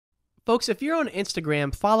Folks, if you're on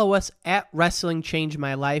Instagram, follow us at Wrestling Changed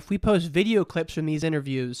My Life. We post video clips from these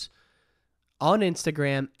interviews on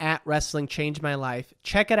Instagram at Wrestling Changed My Life.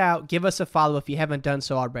 Check it out. Give us a follow if you haven't done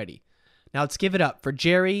so already. Now let's give it up for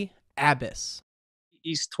Gerry Abas.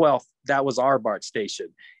 East 12th, that was our BART station.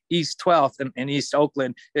 East 12th in East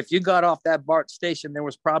Oakland. If you got off that BART station, there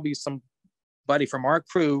was probably somebody from our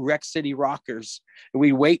crew, Rec City Rockers.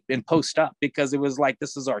 We wait and post up because it was like,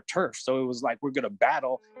 this is our turf. So it was like, we're going to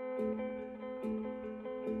battle.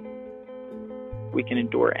 We can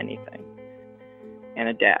endure anything and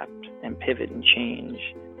adapt and pivot and change.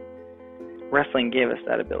 Wrestling gave us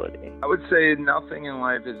that ability. I would say nothing in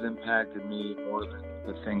life has impacted me more than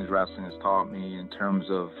the things wrestling has taught me in terms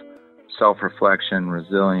of self-reflection,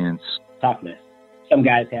 resilience. Toughness. Some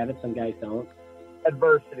guys have it, some guys don't.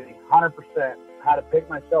 Adversity, 100%. How to pick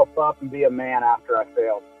myself up and be a man after I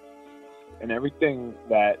failed. And everything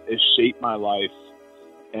that has shaped my life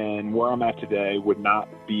and where I'm at today would not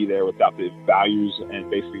be there without the values and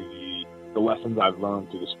basically the lessons I've learned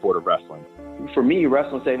through the sport of wrestling. For me,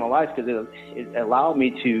 wrestling saved my life because it allowed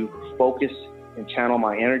me to focus and channel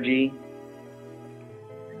my energy.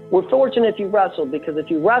 We're fortunate you wrestled, because if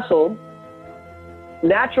you wrestled,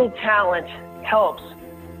 natural talent helps,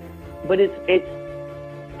 but it's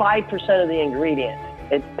 5% of the ingredient.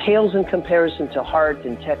 It pales in comparison to heart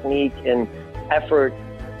and technique and effort.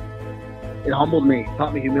 It humbled me,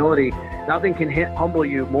 taught me humility. Nothing can humble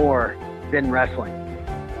you more than wrestling.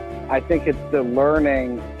 I think it's the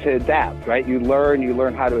learning to adapt, right? You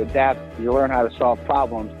learn how to adapt, you learn how to solve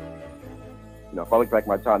problems. You know, if I look back at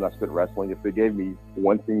my time I spent wrestling, if it gave me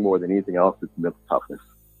one thing more than anything else, it's mental toughness.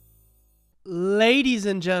 Ladies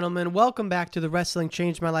and gentlemen, welcome back to the Wrestling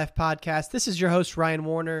Changed My Life podcast. This is your host, Ryan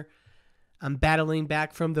Warner. I'm battling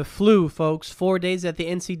back from the flu, folks. 4 days at the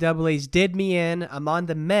NCAA's did me in. I'm on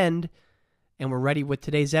the mend, and we're ready with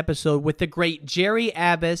today's episode with the great Gerry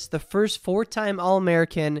Abas, the first four-time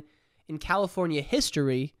All-American in California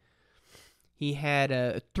history. He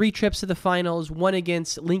had 3 trips to the finals, one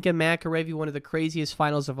against Lincoln Makarevi, one of the craziest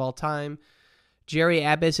finals of all time. Gerry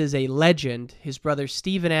Abas is a legend. His brother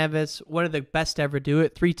Steven Abas, one of the best to ever do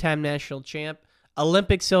it, 3-time national champ,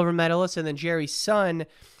 Olympic silver medalist, and then Gerry's son,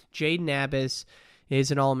 Jaden Abas,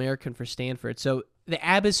 is an All-American for Stanford. So the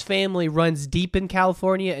Abas family runs deep in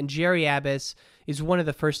California, and Gerry Abas is one of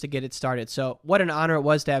the first to get it started. So what an honor it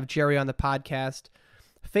was to have Gerry on the podcast.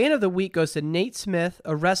 Fan of the week goes to Nate Smith,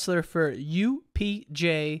 a wrestler for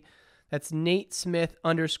UPJ. That's Nate Smith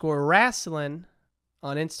 _wrestling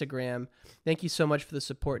on Instagram. Thank you so much for the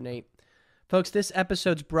support, Nate. Folks, this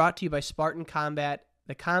episode's brought to you by Spartan Combat,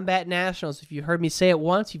 the Combat Nationals. If you heard me say it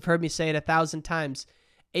once, you've heard me say it 1,000 times.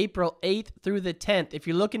 April 8th through the 10th. If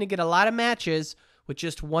you're looking to get a lot of matches with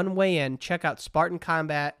just one way in, check out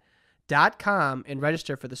SpartanCombat.com and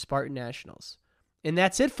register for the Spartan Nationals. And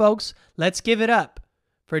that's it, folks. Let's give it up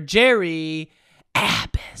for Gerry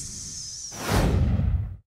Abas.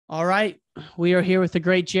 All right. We are here with the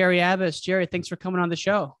great Gerry Abas. Gerry, thanks for coming on the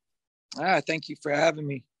show. Thank you for having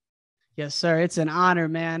me. Yes, sir. It's an honor,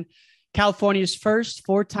 man. California's first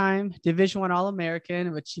 4-time Division I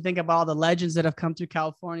All-American, which you think about all the legends that have come through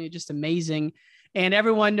California, just amazing. And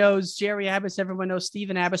everyone knows Gerry Abas, everyone knows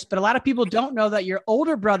Steven Abas, but a lot of people don't know that your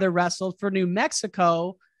older brother wrestled for New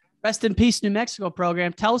Mexico. Rest in peace, New Mexico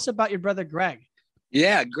program. Tell us about your brother, Greg.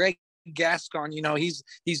 Yeah, Greg Gascon, you know, he's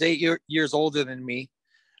 8 years older than me.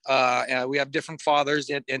 We have different fathers,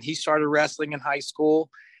 and he started wrestling in high school.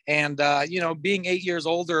 And, you know, being 8 years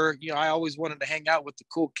older, you know, I always wanted to hang out with the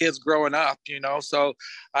cool kids growing up, you know, so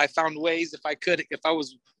I found ways if I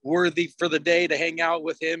was worthy for the day to hang out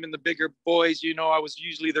with him and the bigger boys, you know, I was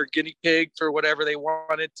usually their guinea pig for whatever they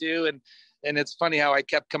wanted to. And it's funny how I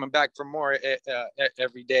kept coming back for more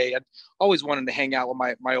every day. I always wanted to hang out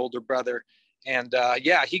with my older brother. And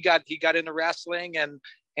yeah, he got into wrestling, and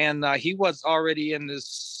he was already in his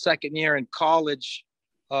second year in college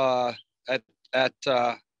at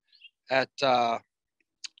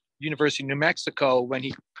University of New Mexico when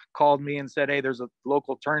he called me and said, "Hey, there's a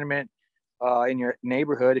local tournament in your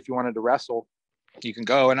neighborhood. If you wanted to wrestle, you can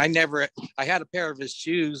go." And I had a pair of his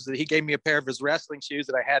shoes. He gave me a pair of his wrestling shoes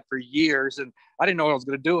that I had for years, and I didn't know what I was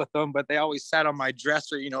going to do with them, but they always sat on my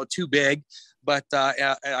dresser, you know, too big. But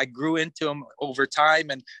I grew into them over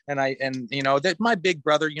time, and you know, that my big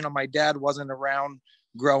brother, you know, my dad wasn't around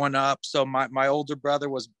growing up, so my older brother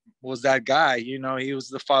was that guy, you know, he was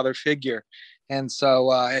the father figure. And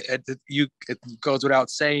so it goes without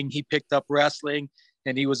saying, he picked up wrestling,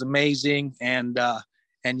 and he was amazing. And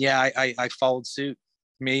yeah, I followed suit,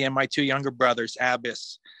 me and my 2 younger brothers,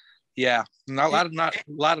 Abas. Yeah, not a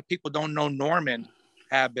lot of people don't know Norman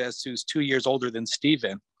Abas, who's 2 years older than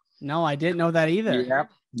Steven. No, I didn't know that either.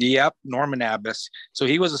 Yep. Norman Abas. So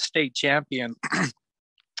he was a state champion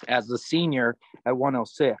as a senior at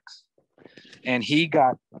 106. And he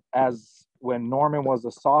got, when Norman was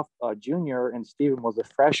a junior and Steven was a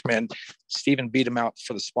freshman, Steven beat him out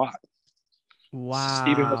for the spot. Wow.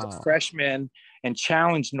 Steven was a freshman and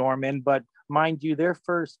challenged Norman, but mind you, their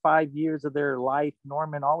first 5 years of their life,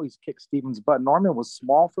 Norman always kicked Steven's butt. Norman was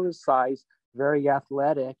small for his size, very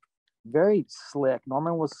athletic, very slick.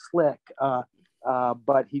 Norman was slick,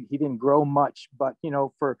 but he didn't grow much. But,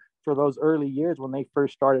 for those early years when they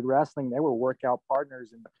first started wrestling, they were workout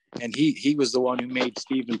partners, and he was the one who made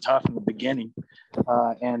Steven tough in the beginning.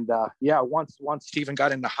 Once Steven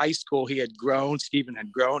got into high school, Steven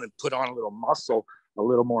had grown and put on a little muscle, a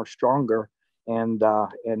little more stronger. I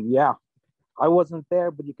wasn't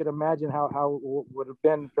there, but you could imagine how it would have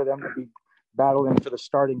been for them to be battling for the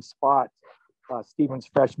starting spot Steven's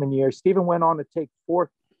freshman year. Steven went on to take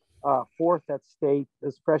fourth at state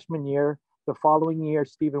his freshman year. The following year,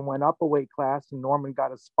 Steven went up a weight class and Norman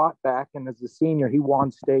got a spot back. And as a senior, he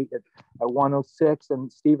won state at 106,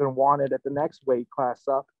 and Steven won it at the next weight class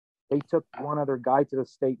up. They took one other guy to the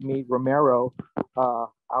state meet, Romero,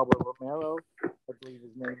 Albert Romero, I believe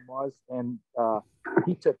his name was, and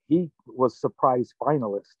he was surprise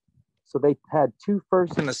finalist. So they had 2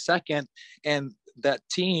 firsts and a second, and that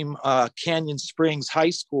team, Canyon Springs High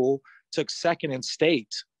School, took second in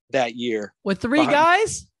state that year. With 3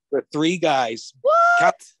 guys? With 3 guys.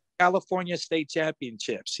 What? California State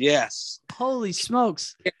Championships, yes. Holy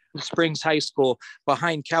smokes. Springs High School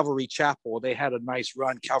behind Calvary Chapel. They had a nice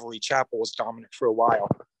run. Calvary Chapel was dominant for a while.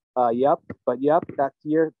 That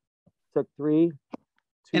year took 3.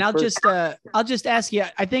 And I'll just ask you,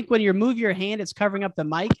 I think when you move your hand, it's covering up the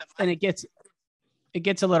mic and it gets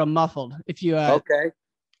a little muffled. If you okay.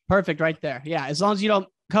 Perfect right there. Yeah, as long as you don't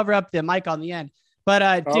cover up the mic on the end.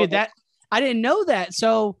 But dude, that I didn't know that.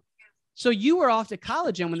 So you were off to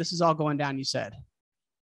college and when this is all going down, you said.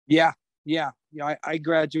 Yeah. I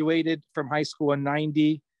graduated from high school in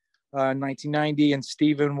 1990, and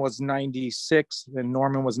Steven was 96 and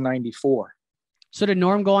Norman was 94. So did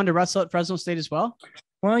Norm go on to wrestle at Fresno State as well?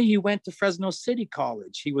 Well, he went to Fresno City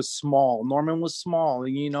College. He was small. Norman was small,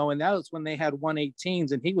 and that was when they had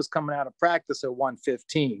 118s, and he was coming out of practice at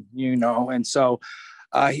 115, and so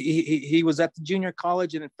he was at the junior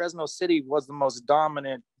college, and in Fresno City was the most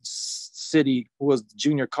dominant city, was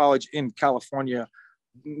junior college in California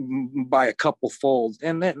by a couple fold,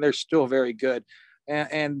 and then they're still very good.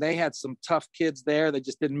 And they had some tough kids there that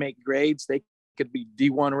just didn't make grades. They could be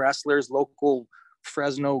D1 wrestlers, local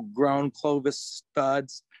Fresno grown Clovis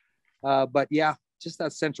studs. But yeah, just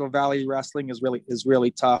that Central Valley wrestling is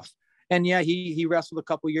really tough. And yeah, he wrestled a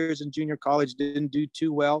couple years in junior college, didn't do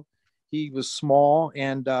too well. He was small,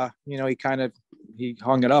 and he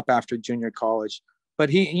hung it up after junior college. But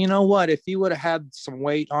if he would have had some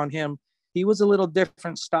weight on him, he was a little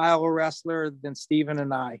different style of wrestler than Steven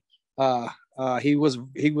and I. He was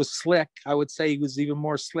slick. I would say he was even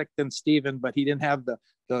more slick than Steven, but he didn't have the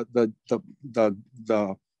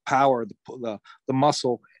power, the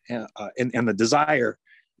muscle, and the desire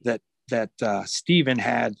that Steven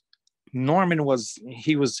had. Norman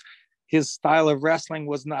his style of wrestling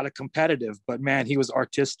was not a competitive, but man, he was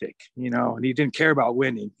artistic, and he didn't care about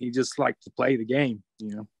winning. He just liked to play the game,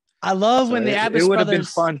 I love when the Abas brothers. It would have been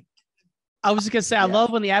fun. I was going to say, I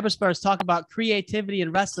love when the Abas brothers talk about creativity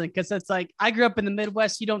in wrestling, because it's like, I grew up in the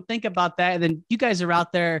Midwest. You don't think about that. And then you guys are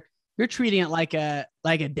out there, you're treating it like a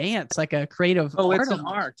dance, like a creative. Oh, it's an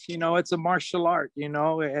art, it's a martial art,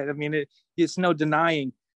 I mean, it's no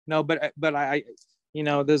denying, but I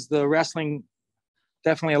there's the wrestling,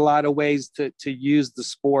 definitely a lot of ways to use the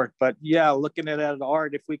sport, but yeah, looking at it as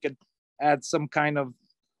art, if we could add some kind of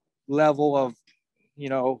level of,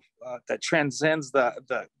 that transcends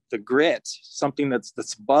the grit, something that's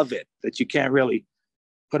above it, that you can't really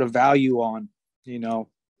put a value on.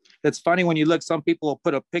 It's funny when you look, some people will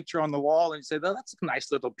put a picture on the wall and you say, oh, that's a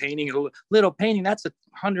nice little painting. That's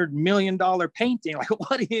 $100 million painting. Like,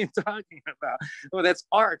 what are you talking about? Well, that's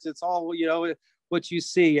art. It's all, what you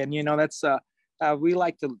see. And, that's, I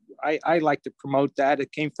like to promote that.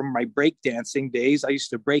 It came from my breakdancing days. I used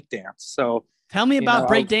to breakdance. So tell me about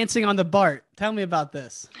breakdancing on the BART. Tell me about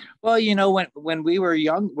this. Well, when we were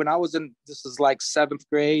young, when I was this is like 7th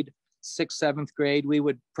grade, 6th, 7th grade, we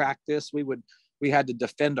would practice. We would we had to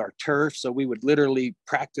defend our turf. So we would literally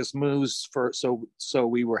practice moves so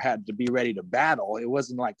we had to be ready to battle. It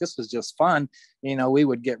wasn't like this was just fun. We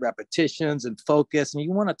would get repetitions and focus. And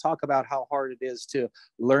you want to talk about how hard it is to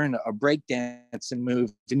learn a breakdancing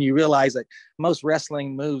move. And you realize that most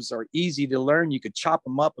wrestling moves are easy to learn. You could chop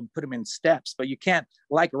them up and put them in steps, but you can't,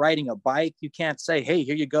 like riding a bike, you can't say, hey,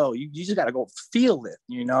 here you go. You just got to go feel it,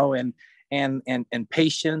 and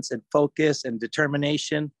patience and focus and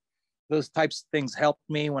determination. Those types of things helped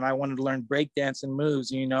me when I wanted to learn breakdancing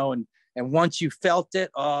moves, and once you felt it,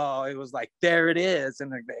 it was like, there it is.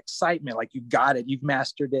 And the excitement, like you got it, you've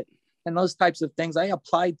mastered it. And those types of things I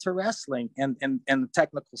applied to wrestling and the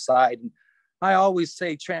technical side. And I always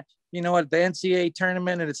say, the NCAA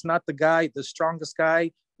tournament, and it's not the strongest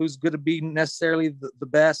guy who's going to be necessarily the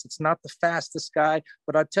best. It's not the fastest guy,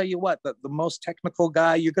 but I'll tell you what, the most technical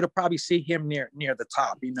guy, you're going to probably see him near the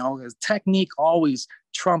top. His technique always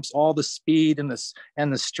trumps all the speed and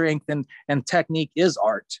the strength, and technique is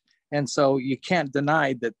art. And so you can't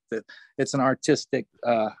deny that it's an artistic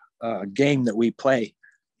game that we play.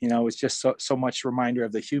 It's just so much reminder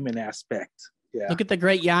of the human aspect. Yeah. Look at the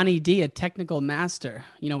great Yanni D, a technical master.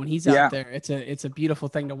 When he's out there, it's a beautiful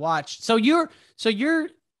thing to watch. So you're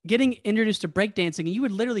getting introduced to breakdancing, and you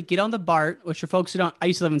would literally get on the BART, which for folks who don't, I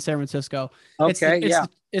used to live in San Francisco. Okay.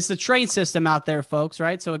 It's the train system out there, folks,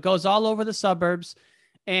 right? So it goes all over the suburbs,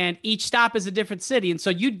 and each stop is a different city. And so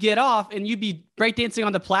you'd get off and you'd be breakdancing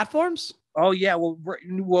on the platforms. Oh yeah. Well,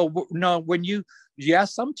 no,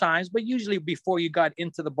 sometimes, but usually before you got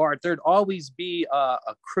into the BART, there'd always be a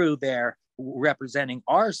crew there representing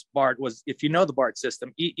our BART. Was, if you know the BART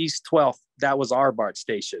system, East 12th, that was our BART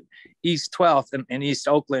station. East 12th and East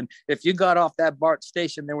Oakland, if you got off that BART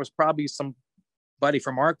station, there was probably somebody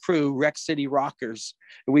from our crew, Rec City Rockers.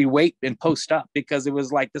 We wait and post up because it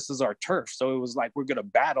was like, this is our turf. So it was like, we're going to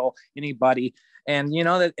battle anybody. And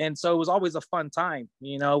and so it was always a fun time.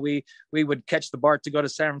 We would catch the BART to go to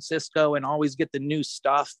San Francisco and always get the new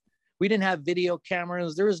stuff. We didn't have video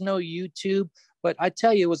cameras. There was no YouTube. But I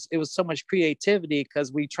tell you, it was so much creativity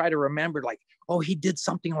because we try to remember, like, oh, he did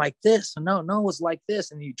something like this. No, it was like this.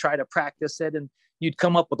 And you try to practice it, and you'd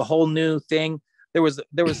come up with a whole new thing. There was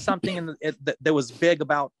something that was big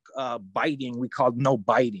about biting. We called no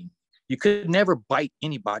biting. You could never bite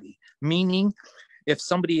anybody, meaning if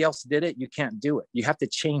somebody else did it, you can't do it. You have to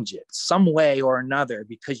change it some way or another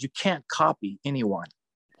because you can't copy anyone.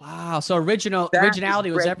 Wow. So originality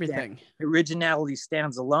was everything. Originality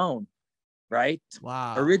stands alone. Right?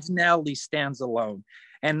 Wow. Originality stands alone.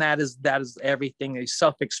 And that is everything. A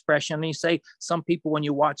self-expression. And you say some people, when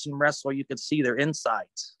you watch them wrestle, you can see their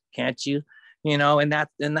insides, can't you? And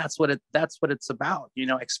that's what it's about,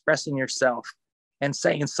 expressing yourself and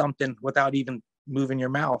saying something without even moving your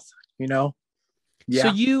mouth,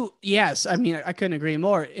 Yeah. So yes, I mean, I couldn't agree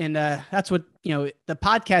more. And that's what, the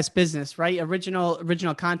podcast business, right?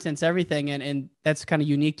 Original content's everything. And that's kind of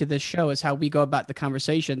unique to this show, is how we go about the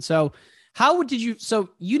conversation. So so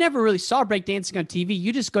you never really saw breakdancing on TV.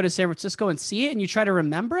 You just go to San Francisco and see it, and you try to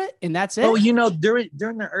remember it, and that's it? Oh, during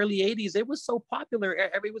the early 80s, it was so popular.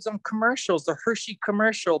 It was on commercials, the Hershey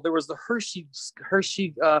commercial. There was the Hershey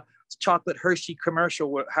chocolate Hershey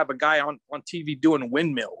commercial would have a guy on TV doing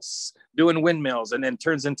windmills, and then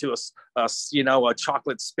turns into a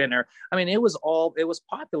chocolate spinner. I mean, it was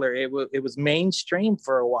popular. It was mainstream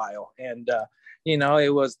for a while. And,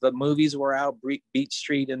 it was, the movies were out, Beat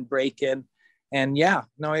Street and Breakin'. And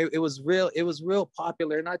it was real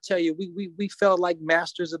popular. And I tell you, we felt like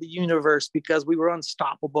masters of the universe because we were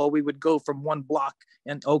unstoppable. We would go from one block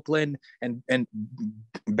in Oakland and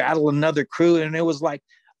battle another crew. And it was like,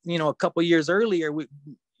 a couple years earlier,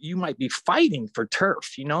 you might be fighting for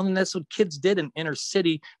turf, and that's what kids did in inner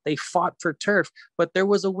city. They fought for turf, but there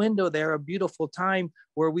was a window there, a beautiful time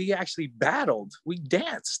where we actually battled, we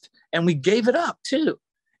danced, and we gave it up too.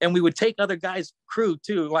 And we would take other guys' crew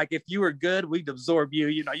too. Like if you were good, we'd absorb you,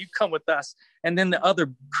 you come with us. And then the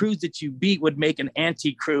other crews that you beat would make an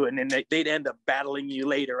anti-crew, and then they'd end up battling you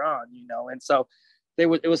later on, And so it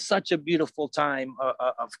was such a beautiful time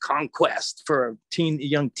of conquest for a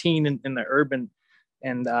young teen in the urban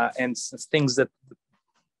and things that the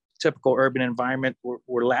typical urban environment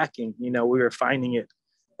were lacking. We were finding it,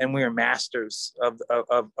 and we were masters of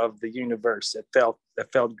the universe. It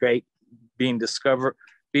felt great being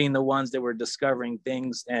the ones that were discovering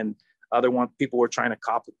things, and people were trying to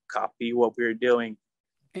copy what we were doing.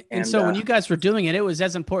 And so when you guys were doing it, it was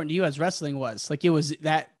as important to you as wrestling was. Like, it was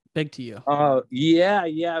that big to you.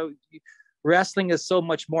 Yeah. Wrestling is so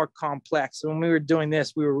much more complex. When we were doing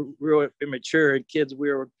this, we were real immature kids.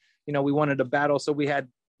 We were, we wanted to battle. So we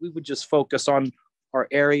would just focus on our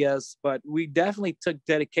areas, but we definitely took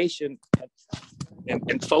dedication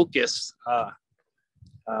and focus to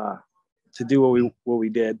do what we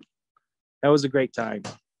did. That was a great time.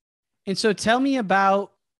 And so tell me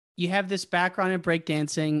about, you have this background in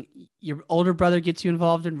breakdancing, your older brother gets you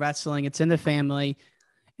involved in wrestling, it's in the family.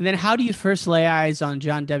 And then how do you first lay eyes on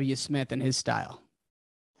John W. Smith and his style?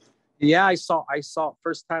 Yeah, I saw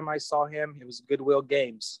first time I saw him, it was Goodwill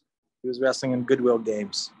Games. He was wrestling in Goodwill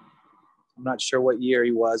Games. I'm not sure what year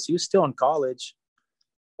he was. He was still in college.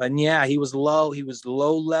 But yeah, he was low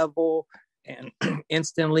level, and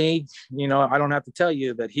instantly, you know, I don't have to tell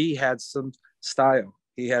you that he had some style.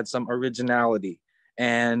 He had some originality.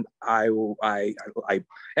 And and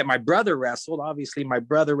my brother wrestled. Obviously, my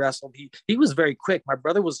brother wrestled. He was very quick. My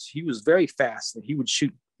brother was very fast, and he would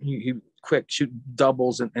shoot. He quick shoot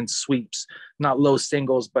doubles and sweeps, not low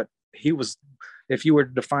singles. But he was, if you were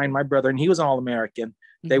to define my brother, and he was an All-American,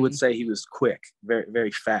 they would say he was quick, very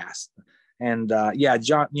very fast. And yeah,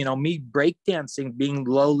 John, you know, me breakdancing, being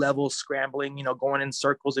low level, scrambling, you know, going in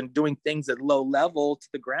circles and doing things at low level to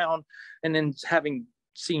the ground, and then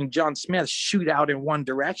seeing John Smith shoot out in one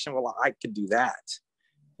direction. Well, I could do that.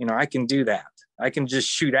 You know, I can do that. I can just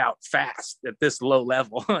shoot out fast at this low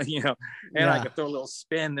level, you know, and I could throw a little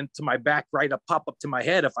spin into my back, right up, pop up to my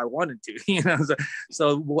head if I wanted to, you know.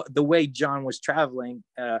 So the way John was traveling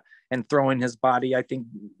and throwing his body, I think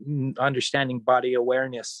understanding body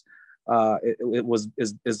awareness, it was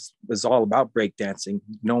all about breakdancing,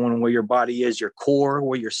 knowing where your body is, your core,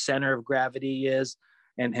 where your center of gravity is,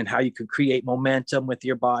 and how you could create momentum with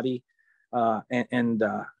your body, and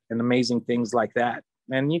amazing things like that.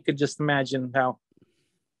 And you could just imagine how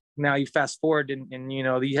now you fast forward and you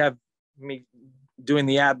know, you have me doing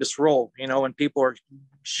the Abas roll, you know, and people are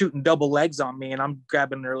shooting double legs on me and I'm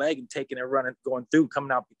grabbing their leg and taking it, running, going through,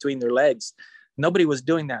 coming out between their legs. Nobody was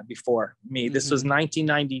doing that before me. This was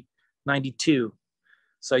 1992.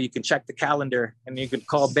 So you can check the calendar and you can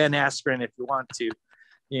call Ben Askren if you want to,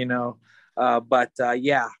 you know.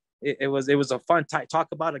 Yeah, it was a fun time. Talk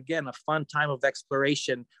about, again, a fun time of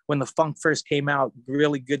exploration. When the funk first came out,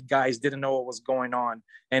 really good guys didn't know what was going on,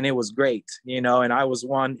 and it was great, you know. And I was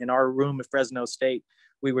one in our room at Fresno State.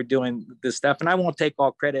 We were doing this stuff, and I won't take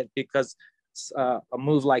all credit because a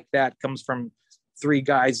move like that comes from three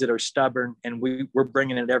guys that are stubborn, and we're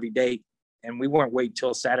bringing it every day, and we weren't waiting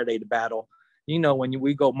till Saturday to battle. You know, when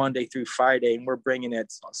we go Monday through Friday and we're bringing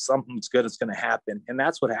it, something's good is going to happen. And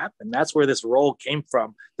that's what happened. That's where this role came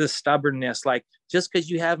from, this stubbornness. Like, just because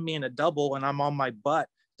you have me in a double and I'm on my butt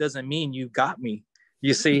doesn't mean you got me,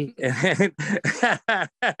 you see.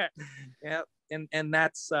 Yeah. And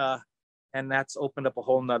that's opened up a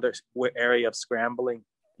whole nother area of scrambling,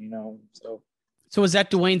 you know. So was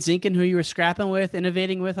that Dwayne Zinkin who you were scrapping with,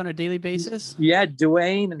 innovating with on a daily basis? Yeah,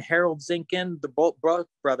 Dwayne and Harold Zinkin, the both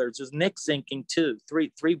brothers. There's Nick Zinkin too,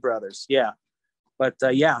 three brothers. Yeah, but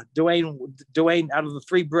yeah, Dwayne out of the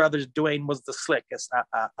three brothers, Dwayne was the slickest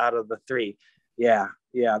out of the three. Yeah.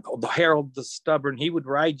 The Harold, the stubborn, he would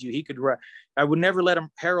ride you. He could ride. I would never let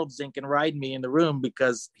Harold Zinkin ride me in the room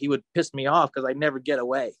because he would piss me off because I'd never get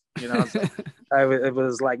away. You know, so it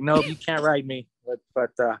was like, no, you can't ride me.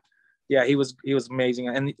 But yeah, he was amazing.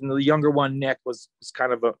 And the younger one, Nick, was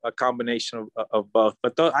kind of a combination of both.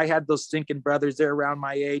 But I had those Zinkin brothers there around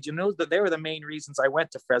my age, and they were the main reasons I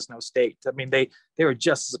went to Fresno State. I mean, they were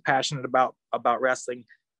just as passionate about wrestling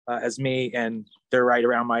as me, and they're right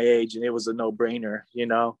around my age, and it was a no-brainer, you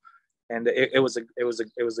know. And it was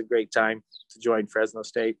a great time to join Fresno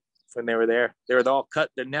State when they were there. They were all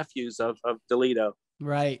the nephews of Delito.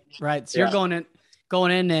 Right. So you're going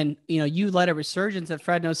in and, you know, you led a resurgence at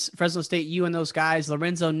Fresno State, you and those guys,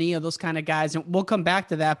 Lorenzo Neo, those kind of guys. And we'll come back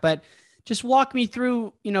to that, but just walk me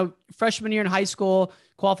through, you know, freshman year in high school,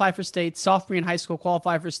 qualify for states, sophomore year in high school,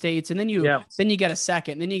 qualify for states. And then you get a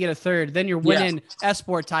second, then you get a third, then you're winning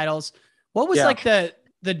sport titles. What was like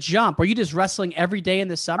the jump? Were you just wrestling every day in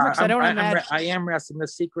the summer? I am wrestling. The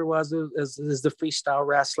secret is the freestyle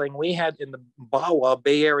wrestling. We had in the BAWA,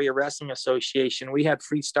 Bay Area Wrestling Association, we had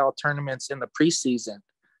freestyle tournaments in the preseason.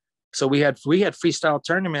 So we had freestyle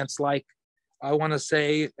tournaments, like I want to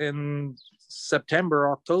say in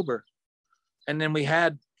September, October. And then we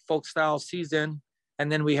had folk style season,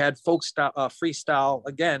 and then we had folk style freestyle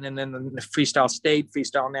again, and then the freestyle state,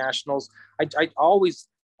 freestyle nationals. I always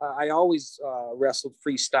wrestled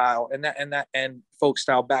freestyle and folk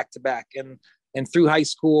style back to back. And through high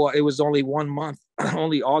school, it was only 1 month.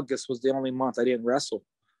 Only August was the only month I didn't wrestle,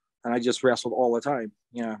 and I just wrestled all the time.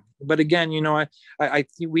 Yeah. But again, you know,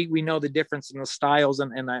 we know the difference in the styles,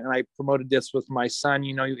 and I promoted this with my son.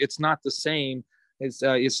 You know, it's not the same It's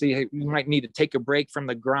you see, you might need to take a break from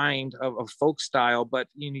the grind of folk style, but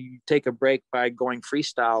you take a break by going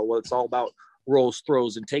freestyle. Well, it's all about rolls,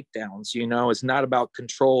 throws, and takedowns. It's not about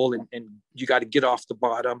control, and you got to get off the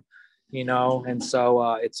bottom. And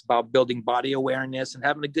so it's about building body awareness and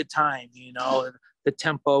having a good time. The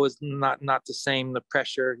tempo is not the same. The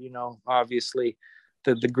pressure, obviously,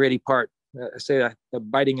 the gritty part. I say that the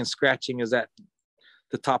biting and scratching is at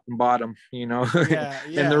the top and bottom, Yeah.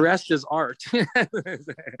 And the rest is art.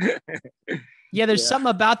 Yeah, there's something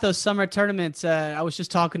about those summer tournaments. I was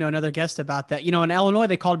just talking to another guest about that. In Illinois,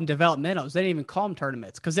 they called them developmentals. They didn't even call them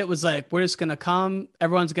tournaments because it was like, we're just going to come.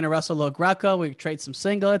 Everyone's going to wrestle a little Greco. We trade some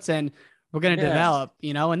singlets and we're going to develop,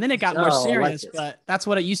 and then it got more serious. But that's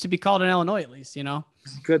what it used to be called in Illinois, at least,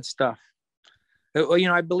 Good stuff.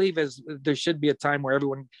 Well, I believe there should be a time where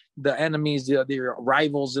everyone, the enemies, the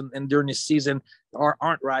rivals, and during the season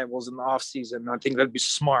aren't rivals in the off season. I think that'd be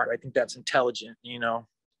smart. I think that's intelligent,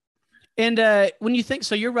 And when you think,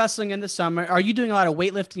 so you're wrestling in the summer, are you doing a lot of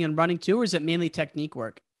weightlifting and running too, or is it mainly technique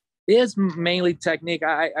work? It is mainly technique.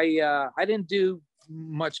 I didn't do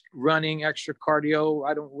much running, extra cardio.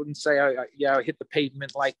 Wouldn't say I hit the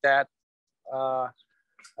pavement like that.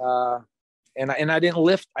 And I didn't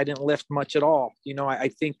lift. I didn't lift much at all. I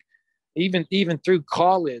think even through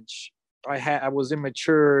college, I was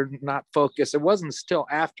immature, not focused. It wasn't still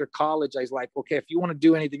after college I was like, okay, if you want to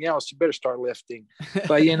do anything else, you better start lifting.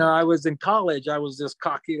 But I was in college. I was just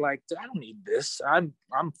cocky, like, I don't need this. I'm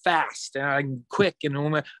fast and I'm quick.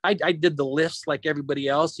 And I did the lifts like everybody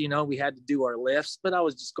else. We had to do our lifts, but I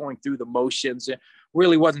was just going through the motions. And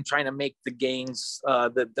really wasn't trying to make the gains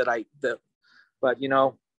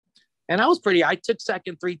and I was I took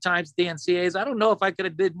second 3 times at the NCAAs. I don't know if I could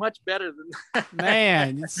have did much better than that.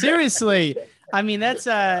 Man, seriously. I mean, that's,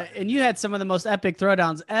 and you had some of the most epic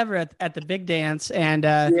throwdowns ever at the big dance. And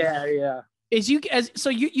yeah. So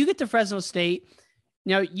you get to Fresno State.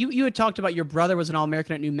 Now you had talked about your brother was an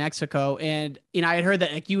All-American at New Mexico. And, I had heard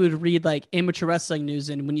that like you would read like amateur wrestling news.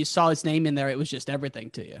 And when you saw his name in there, it was just everything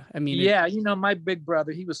to you. I mean, my big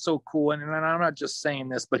brother, he was so cool. And I'm not just saying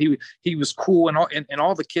this, but he was cool and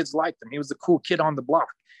all the kids liked him. He was the cool kid on the block.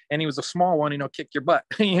 And he was a small one, kick your butt,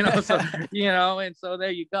 so, and so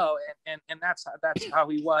there you go. And that's how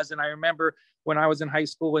he was. And I remember when I was in high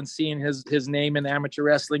school and seeing his name in amateur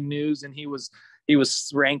wrestling news, and he was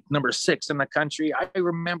ranked number 6 in the country. I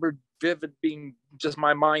remember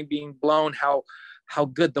my mind being blown how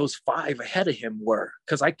good those 5 ahead of him were.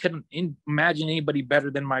 Cause I couldn't imagine anybody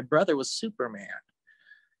better than my brother was Superman.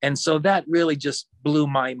 And so that really just blew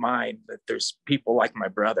my mind that there's people like my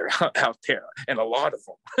brother out there, and a lot of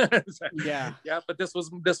them. Yeah. But this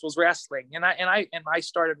was wrestling, and I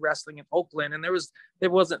started wrestling in Oakland, and there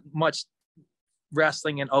wasn't much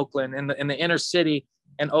wrestling in Oakland, in the inner city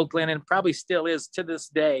in Oakland, and probably still is to this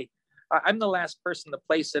day. I'm the last person to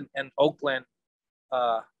place in Oakland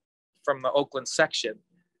from the Oakland section,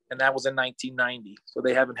 and that was in 1990. So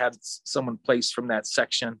they haven't had someone place from that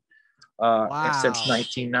section since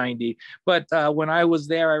 1990. But when I was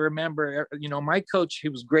there, I remember, my coach, he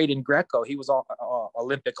was great in Greco. He was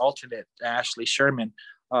Olympic alternate, Ashley Sherman.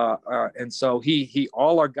 And so he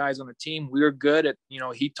all our guys on the team, we were good at,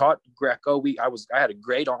 he taught Greco. I had a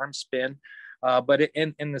great arm spin. But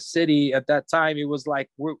in the city at that time, it was like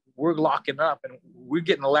we're locking up and we're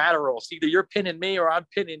getting laterals. Either you're pinning me or I'm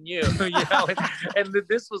pinning you. And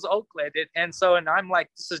this was Oakland, and I'm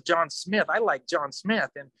like, this is John Smith. I like John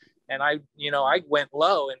Smith, and I went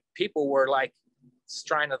low, and people were like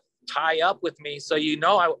trying to tie up with me. So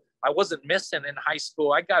I wasn't missing in high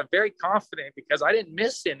school. I got very confident because I didn't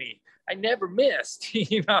miss any. I never missed,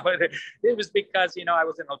 it was because, I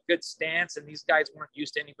was in a good stance, and these guys weren't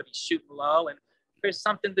used to anybody shooting low. And there's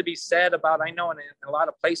something to be said about, I know in a lot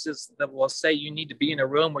of places that will say you need to be in a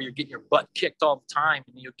room where you're getting your butt kicked all the time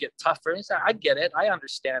and you get tougher. I get it. I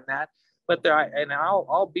understand that. But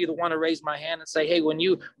I'll be the one to raise my hand and say, hey, when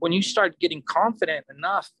you start getting confident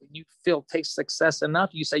enough, and you feel taste success enough,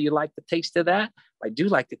 you say you like the taste of that. I do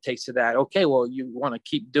like the taste of that. Okay, well, you want to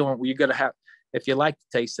keep doing what you're going to have. If you like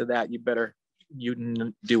the taste of that, you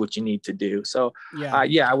do what you need to do. So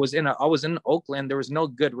I was in Oakland. There was no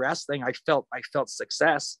good wrestling. I felt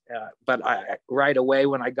success, but right away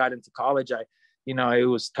when I got into college, it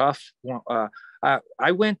was tough.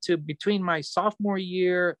 I went to between my sophomore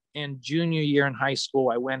year and junior year in high school.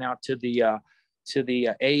 I went out to the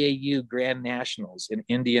AAU Grand Nationals in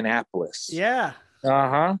Indianapolis. Yeah.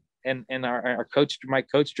 And our coach, my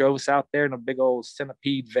coach, drove us out there in a big old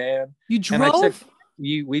Centipede van. You drove?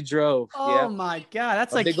 We drove. Oh my God,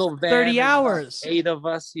 that's like big old van, 30 hours. 8 of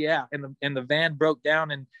us, yeah. And the van broke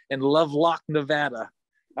down in Lovelock, Nevada.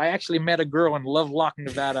 I actually met a girl in Lovelock,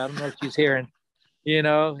 Nevada. I don't know if she's hearing,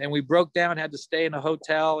 and we broke down, had to stay in a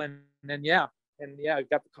hotel, and then, got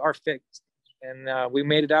the car fixed, and we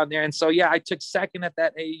made it out there. And so, I took second at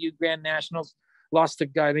that AAU Grand Nationals, lost to a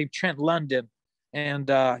guy named Trent London. And,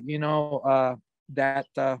 that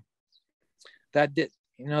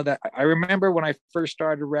I remember when I first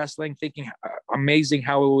started wrestling thinking amazing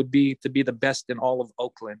how it would be to be the best in all of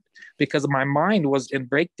Oakland, because my mind was in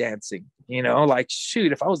breakdancing, like,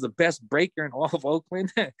 shoot, if I was the best breaker in all of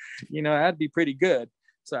Oakland, that'd be pretty good.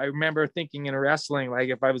 So I remember thinking in wrestling, like,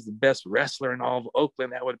 if I was the best wrestler in all of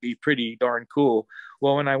Oakland, that would be pretty darn cool.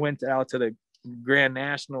 Well, when I went out to the Grand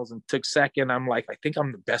Nationals and took second, I'm like, I think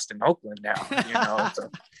I'm the best in Oakland now, so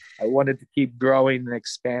I wanted to keep growing and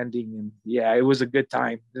expanding, and it was a good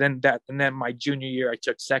time. And then my junior year I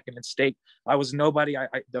took second in state. I was nobody.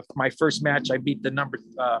 My first match I beat the number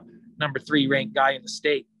 3 ranked guy in the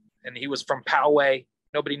state, and he was from Poway.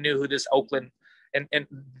 Nobody knew who this Oakland, and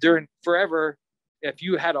during forever, if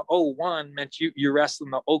you had a 01 meant you're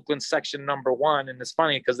wrestling the Oakland section number 1, and it's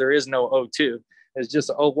funny because there is no 02. It's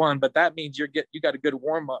just 01, but that means you got a good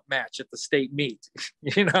warm-up match at the state meet.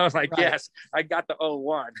 Right. Yes, I got the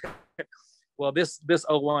 01. Well, this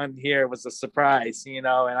 01 here was a surprise, so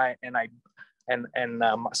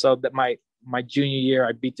that my junior year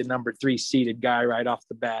I beat the number 3 seeded guy right off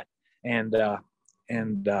the bat, and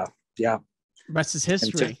rest is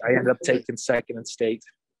history. I ended up taking second in state.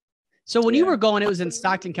 So when you were going, it was in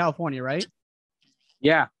Stockton, California, right?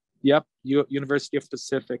 Yeah. Yep. University of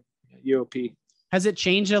Pacific, UOP. Has it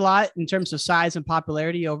changed a lot in terms of size and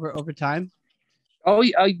popularity over time? Oh,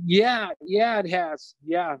 yeah, it has.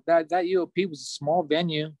 Yeah, that UOP was a small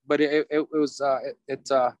venue, but it was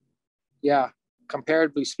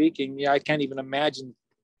comparatively speaking, I can't even imagine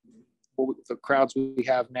the crowds we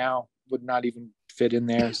have now would not even fit in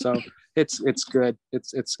there. So it's good.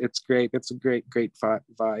 It's great. It's a great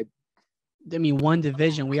vibe. I mean, one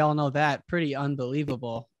division, we all know that, pretty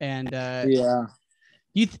unbelievable. And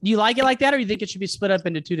You like it like that, or you think it should be split up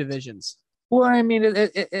into 2 divisions? Well, I mean,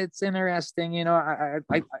 it's interesting.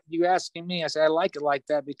 You asking me, I say I like it like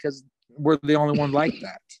that because we're the only one like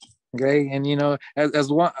that. Okay, and as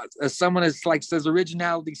someone that's like says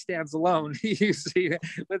originality stands alone. You see,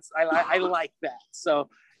 I like that. So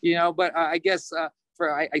but I guess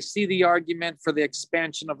I see the argument for the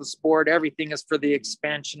expansion of the sport. Everything is for the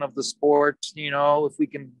expansion of the sport. If we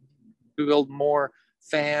can build more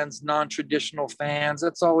fans, non-traditional fans,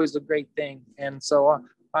 that's always a great thing. And so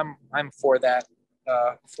I'm for that,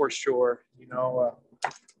 for sure.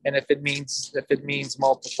 And if it means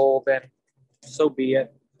multiple, then so be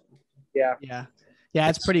it. Yeah.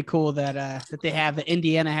 It's pretty cool that they have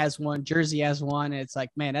Indiana has one, Jersey has one. It's like,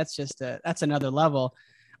 man, that's that's another level.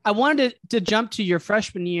 I wanted to jump to your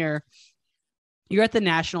freshman year. You're at the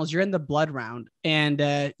Nationals, you're in the blood round,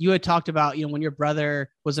 and you had talked about, when your brother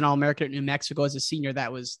was an All-American at New Mexico as a senior,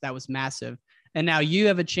 that was massive. And now you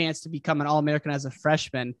have a chance to become an All-American as a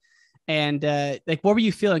freshman. And what were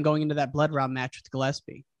you feeling going into that blood round match with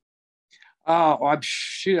Gillespie? Oh, I'm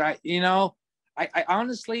shoot. I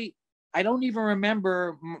honestly, I don't even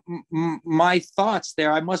remember my thoughts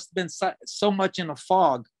there. I must have been so much in a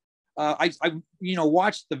fog. I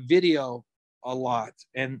watched the video a lot,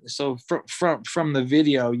 and so from the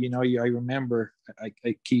video, I remember. I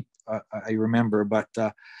remember, but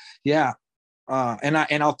and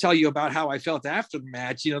I'll tell you about how I felt after the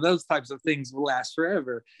match. Those types of things will last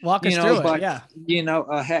forever. Walk us through it. Yeah.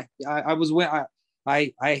 Heck,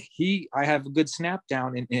 I have a good snap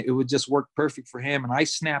down, and it would just work perfect for him. And I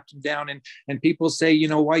snapped him down, and people say,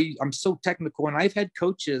 why I'm so technical. And I've had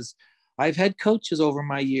coaches over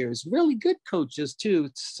my years, really good coaches too,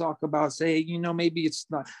 to talk about, say, maybe it's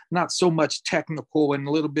not so much technical and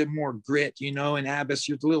a little bit more grit, and Abas,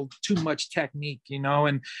 you're a little too much technique,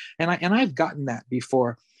 and I've gotten that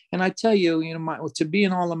before. And I tell you, to be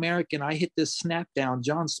an All-American, I hit this snap down,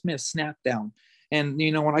 John Smith snap down. And,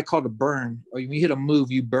 when I call it a burn, or you hit a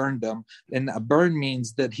move, you burned them. And a burn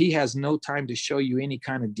means that he has no time to show you any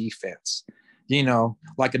kind of defense,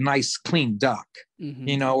 like a nice clean duck,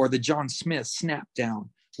 or the John Smith snap down,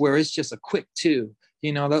 where it's just a quick 2,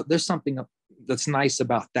 there's something that's nice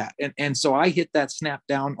about that. And so I hit that snap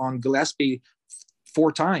down on Gillespie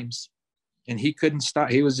 4 times, and he couldn't stop.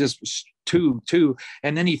 He was just two.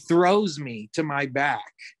 And then he throws me to my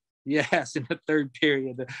back. Yes, in the 3rd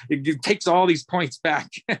period, it takes all these points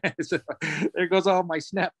back. So there goes all my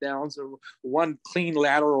snap downs. So 1 clean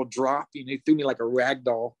lateral drop. He threw me like a rag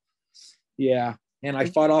doll. Yeah, and I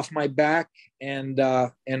fought off my back, and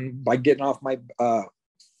by getting off my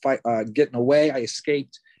getting away, I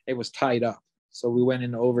escaped. It was tied up, so we went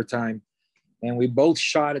into overtime. and we both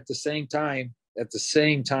shot at the same time,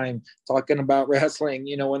 talking about wrestling.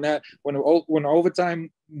 You know, when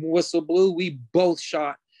overtime whistle blew, we both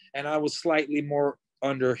shot, and I was slightly more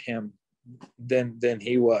under him than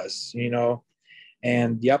he was, you know.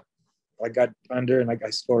 And yep, I got under and I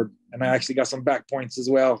scored, and I actually got some back points as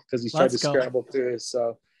well because he tried to scramble through.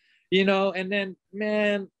 So, you know, and then,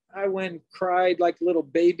 man, I went and cried like a little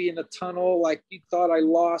baby in the tunnel. Like, you thought I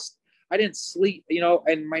lost. I didn't sleep, you know.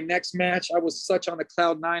 And my next match, I was such on a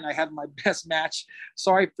cloud nine. I had my best match.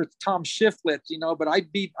 Sorry for Tom Shiflett, you know, but I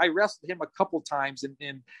wrestled him a couple times,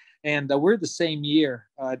 and we're the same year.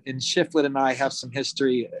 And Shiflett and I have some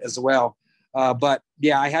history as well. But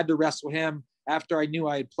yeah, I had to wrestle him after I knew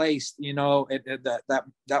I had placed, you know.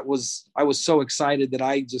 That was, I was so excited that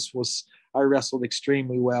I wrestled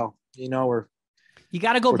extremely well, you know. Or you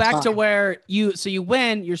got to go back to where you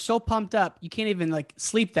win, you're so pumped up, you can't even like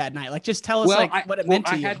sleep that night. Like, just tell us what it meant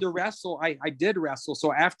to you. I had to wrestle. I did wrestle.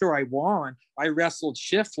 So after I won, I wrestled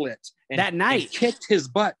Shiflett that night, and kicked his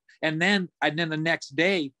butt. And then the next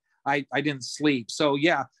day I didn't sleep. So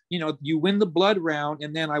yeah, you know, you win the blood round,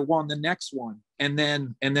 and then I won the next one, and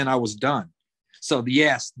then I was done. So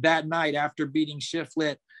yes, that night after beating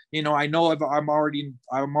Shiflett, you know, I know I'm already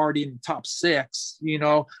in top 6. You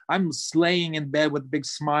know, I'm laying in bed with a big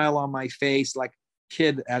smile on my face, like a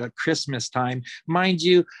kid at a Christmas time. Mind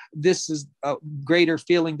you, this is a greater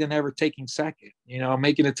feeling than ever taking second. You know,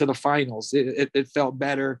 making it to the finals. It felt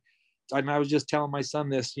better. And I was just telling my son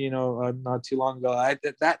this, you know, not too long ago.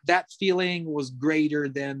 That feeling was greater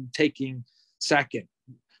than taking second.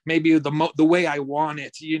 Maybe the way I want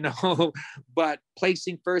it, you know, but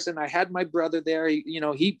placing first. And I had my brother there.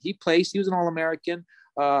 He placed. He was an All-American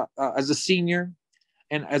as a senior,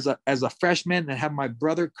 and as a freshman. And have my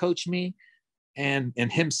brother coach me, and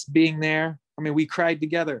him being there. I mean, we cried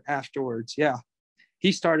together afterwards. Yeah,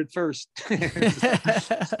 he started first,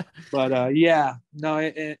 but yeah, no,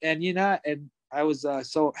 and you know, and I was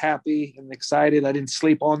so happy and excited. I didn't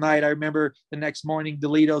sleep all night. I remember the next morning,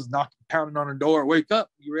 Delito's pounding on the door. Wake up,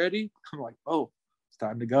 you ready? I'm like, oh, it's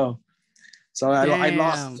time to go. So I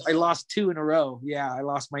lost 2 in a row. Yeah, I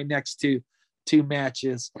lost my next two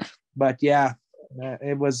matches. But yeah,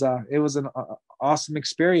 it was an awesome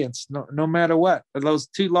experience. No matter what, those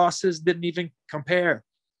 2 losses didn't even compare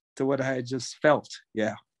to what I had just felt.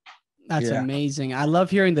 Yeah. That's amazing. I love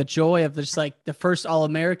hearing the joy of just like the first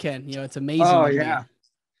All-American. You know, it's amazing. Oh yeah.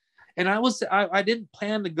 And I didn't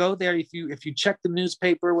plan to go there. If you check the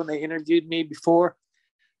newspaper when they interviewed me before,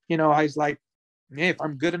 you know, I was like, hey, if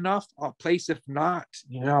I'm good enough, I'll place. If not,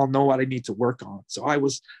 you know, I'll know what I need to work on. So I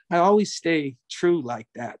always stay true like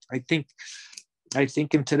that. I think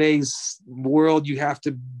in today's world, you have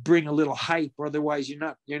to bring a little hype, or otherwise you're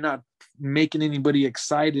not making anybody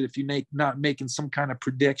excited if you not making some kind of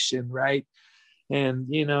prediction, right? And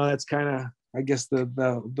you know, that's kind of, I guess, the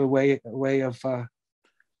way of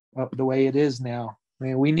the way it is now. I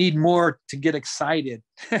mean, we need more to get excited.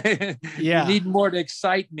 Yeah, we need more to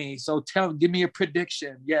excite me. So give me a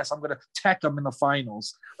prediction. Yes, I'm going to tech them in the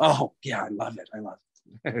finals. Oh yeah, I love it.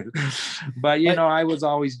 But you know, I was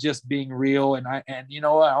always just being real, and you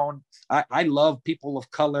know, I love people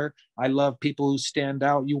of color. I love people who stand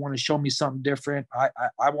out. You want to show me something different. I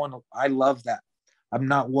love that. I'm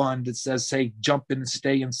not one that says, say, jump in and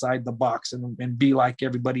stay inside the box and be like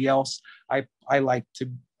everybody else. I like to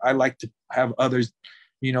have others,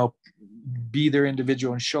 you know, be their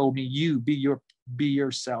individual and show me be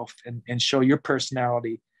yourself and show your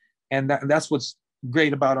personality. And that's what's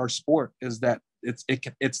great about our sport, is that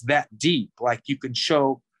it's that deep. Like, you can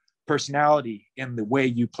show personality in the way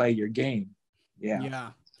you play your game.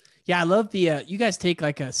 Yeah. I love the you guys take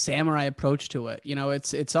like a samurai approach to it. You know,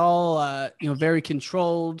 it's all you know, very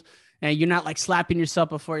controlled, and you're not like slapping yourself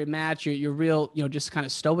before your match. You're real, you know, just kind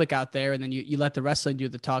of stoic out there, and then you let the wrestling do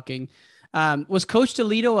the talking. Was Coach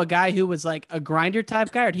Delito a guy who was like a grinder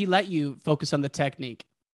type guy, or did he let you focus on the technique?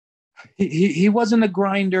 He wasn't a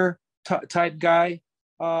grinder type guy.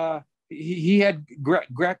 He had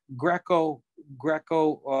Greco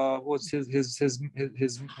was his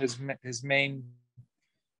main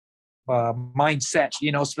mindset,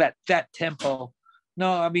 you know, so that tempo.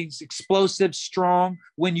 No, I mean, it's explosive, strong.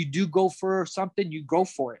 When you do go for something, you go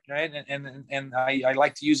for it, right? And I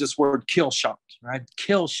like to use this word, kill shot, right?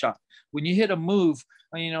 Kill shot. When you hit a move,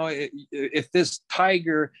 you know, if this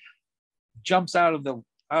tiger jumps out of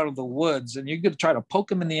the woods, and you're going to try to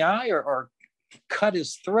poke him in the eye or cut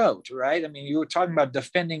his throat, right? I mean, you were talking about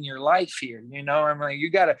defending your life here, you know. I'm like,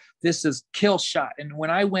 this is kill shot. And when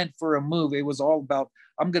I went for a move, it was all about,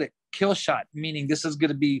 I'm going to kill shot, meaning this is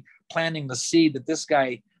going to be planting the seed that this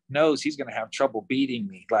guy knows he's going to have trouble beating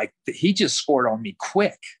me. Like he just scored on me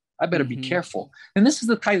quick. I better be careful. And this is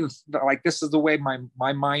the type of, like, this is the way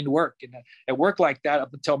my mind worked. And it worked like that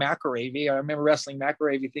up until McAravey. I remember wrestling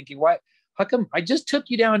McAravey thinking, how come I just took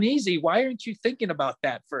you down easy? Why aren't you thinking about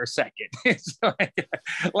that for a second? So,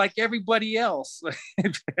 like everybody else.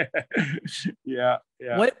 Yeah.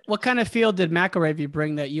 What kind of feel did McAravey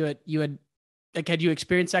bring that you had like, had you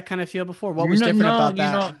experienced that kind of feel before? What was different about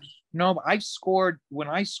that? No, when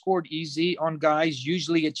I scored easy on guys,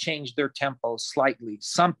 usually it changed their tempo slightly.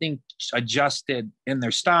 Something adjusted in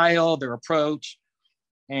their style, their approach.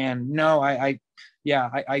 And no, I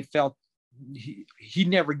felt he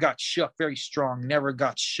never got shook, very strong, never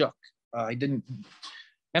got shook. I didn't,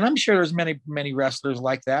 and I'm sure there's many wrestlers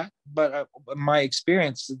like that, but my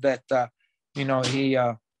experience is that, he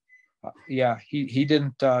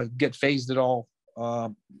didn't get phased at all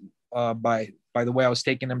by the way I was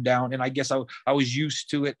taking him down. And I guess I was used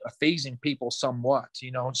to it phasing people somewhat,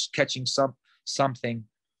 just catching something.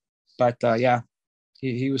 But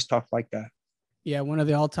he was tough like that. Yeah, one of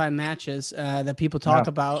the all-time matches that people talk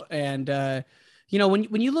about. And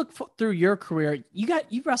when you look through your career,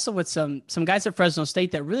 you wrestled with some guys at Fresno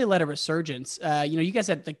State that really led a resurgence. You guys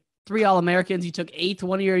had like 3 All-Americans. You took 8th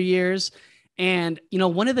one of your years. And,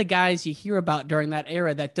 one of the guys you hear about during that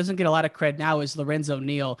era that doesn't get a lot of credit now is Lorenzo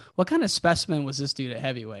Neal. What kind of specimen was this dude at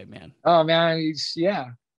heavyweight, man? Oh, man.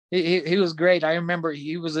 He was great. I remember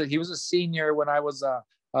he was a senior when I was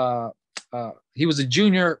he was a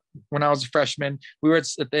junior when I was a freshman. We were at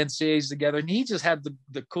the NCAAs together, and he just had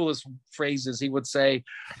the coolest phrases. He would say,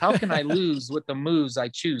 "How can I lose with the moves I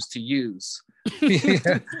choose to use?"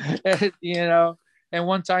 And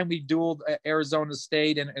one time we dueled at Arizona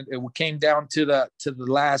State, and it came down to the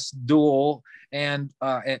last duel and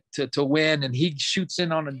to win. And he shoots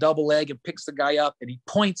in on a double leg and picks the guy up, and he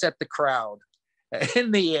points at the crowd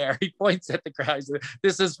in the air. He points at the crowd. He said,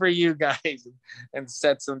 "This is for you guys," and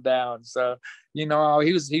sets them down. So, he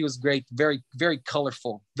was great. Very, very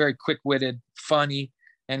colorful, very quick-witted, funny.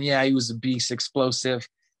 And he was a beast, explosive.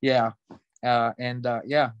 It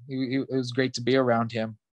was great to be around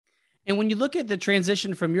him. And when you look at the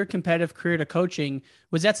transition from your competitive career to coaching,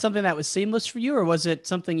 was that something that was seamless for you, or was it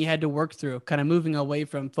something you had to work through, kind of moving away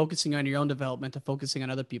from focusing on your own development to focusing on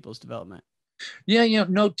other people's development? Yeah,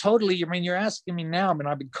 no, totally. I mean, you're asking me now. I mean,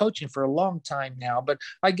 I've been coaching for a long time now, but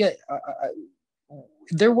I get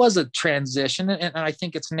there was a transition, and I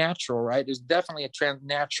think it's natural, right? There's definitely a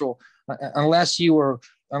natural, unless you were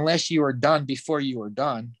done before you were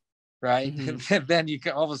done. Right. Mm-hmm. And then you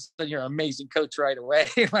can all of a sudden you're an amazing coach right away.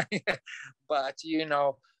 But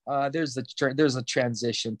there's a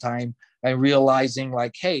transition time and realizing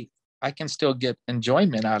like, hey, I can still get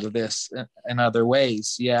enjoyment out of this in other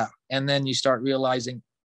ways. Yeah. And then you start realizing,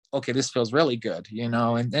 okay, this feels really good,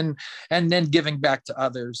 and then giving back to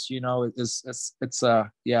others, it's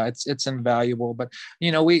invaluable. But,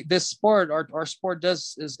 this sport, our sport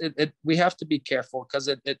we have to be careful because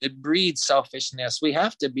it breeds selfishness. We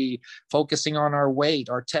have to be focusing on our weight,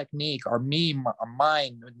 our technique, our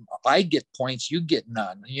mine. I get points, you get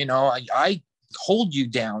none, I hold you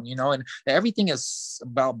down, and everything is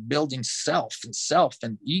about building self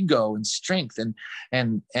and ego and strength and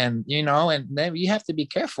then you have to be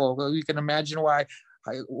careful. You can imagine why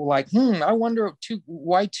I wonder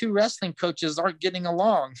why 2 wrestling coaches aren't getting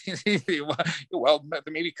along. Well,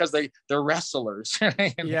 maybe because they're wrestlers.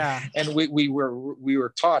 And we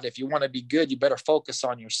were taught, if you want to be good, you better focus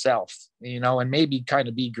on yourself, and maybe kind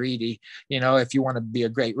of be greedy. If you want to be a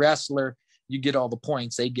great wrestler, you get all the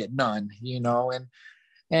points, they get none,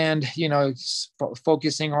 and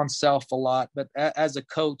focusing on self a lot. But as a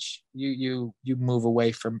coach, you move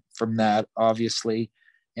away from that, obviously.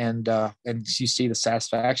 And you see the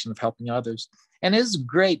satisfaction of helping others. And it's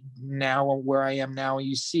great now where I am now.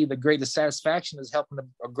 You see the greatest satisfaction is helping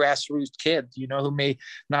a grassroots kid, who may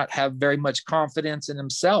not have very much confidence in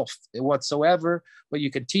himself whatsoever, but you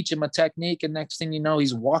can teach him a technique. And next thing you know,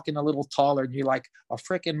 he's walking a little taller and you're like, a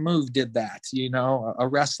freaking move did that, a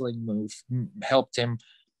wrestling move helped him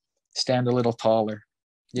stand a little taller.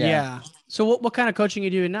 Yeah. So what kind of coaching are you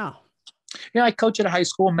doing now? I coach at a high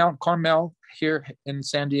school, Mount Carmel, here in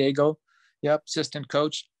San Diego. Yep, assistant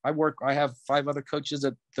coach. I have 5 other coaches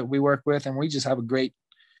that we work with, and we just have a great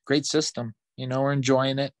system. We're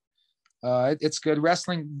enjoying it. It's good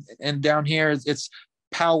wrestling, and down here it's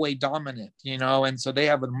Poway dominant, and so they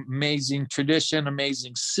have an amazing tradition,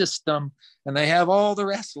 amazing system, and they have all the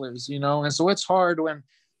wrestlers, and so it's hard when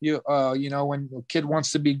when a kid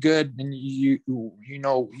wants to be good and you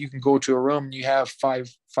can go to a room and you have 5,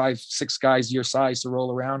 6 guys your size to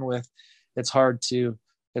roll around with. It's hard to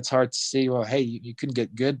it's hard to see, well, hey, you can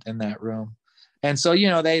get good in that room. And so, you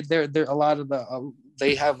know, they're a lot of the,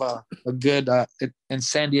 they have a good, in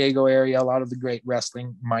San Diego area, a lot of the great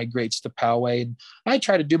wrestling migrates to Poway. And I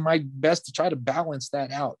try to do my best to try to balance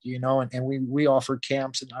that out, you know, and we offer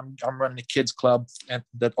camps, and I'm running a kids club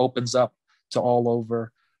that opens up to all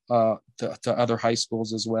over, to other high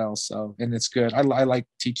schools as well. So, and it's good. I like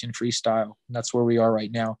teaching freestyle. And that's where we are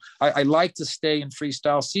right now. I like to stay in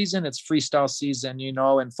freestyle season. It's freestyle season, you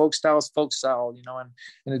know, and folk style is folk style, you know, and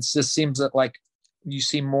it just seems that like you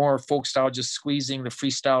see more folk style just squeezing the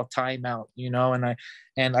freestyle time out, you know, and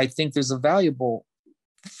I think there's a valuable,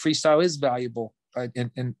 freestyle is valuable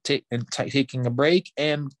in taking a break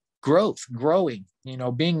and growing, you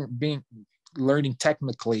know, being learning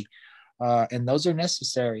technically. And those are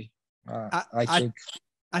necessary. I think.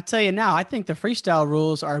 I tell you now, I think the freestyle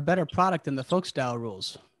rules are a better product than the folk style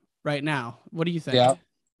rules right now. What do you think? Yeah.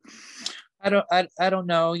 I don't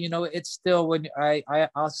know. You know, it's still, when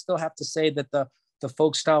I'll still have to say that the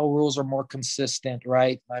folk style rules are more consistent,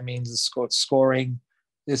 right? I mean, the scoring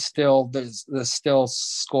is still, there's still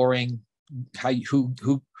scoring.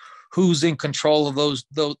 Who's in control of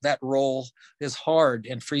that role is hard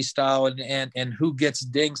in freestyle, and who gets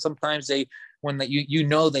dinged. Sometimes they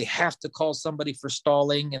they have to call somebody for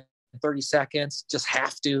stalling in 30 seconds, just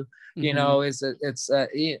have to, you know,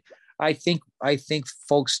 I think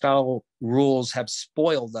folk style rules have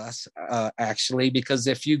spoiled us, actually, because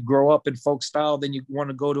if you grow up in folk style, then you want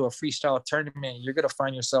to go to a freestyle tournament, you're going to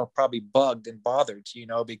find yourself probably bugged and bothered, you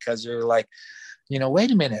know, because you're like, you know,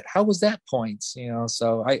 wait a minute, how was that points? You know,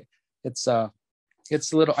 so it's a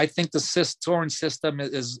little, I think the scoring system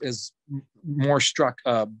is more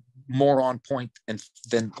on point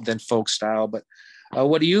than folk style. But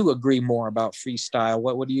what do you agree more about freestyle?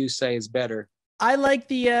 What do you say is better? I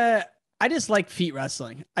like I just like feet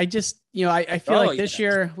wrestling. I just, you know, I feel like this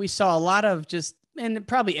year we saw a lot of just, and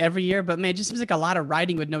probably every year, but man, it just seems like a lot of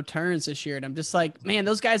riding with no turns this year. And I'm just like, man,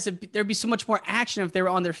 those guys, there'd be so much more action if they were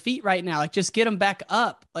on their feet right now. Like, just get them back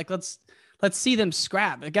up. Like, let's see them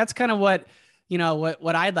scrap. Like, that's kind of what, you know,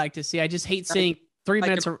 what I'd like to see. I just hate seeing 3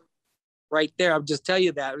 minutes. Right there, I'll just tell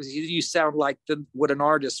you that you sound like what an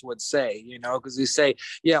artist would say, you know, because you say,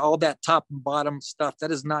 yeah, all that top and bottom stuff,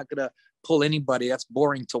 that is not going to pull anybody. That's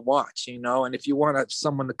boring to watch, you know. And if you want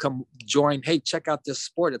someone to come join, hey, check out this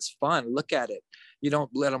sport, it's fun, look at it. You don't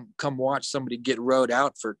let them come watch somebody get rode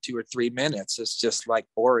out for 2 or 3 minutes. It's just like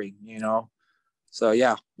boring, you know. So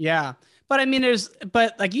yeah. But I mean,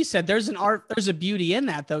 but like you said, there's a beauty in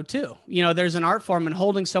that though too. You know, there's an art form in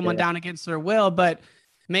holding someone down against their will. But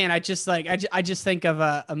man, I just think of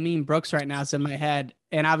a Mean Brooks right now. It's in my head,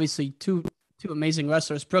 and obviously two amazing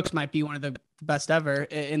wrestlers. Brooks might be one of the best ever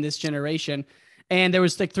in this generation. And there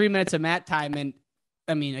was like 3 minutes of mat time, and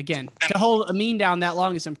I mean, again, to hold a Mean down that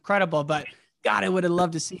long is incredible. But God, I would have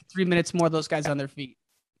loved to see 3 minutes more of those guys on their feet.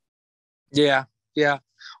 Yeah.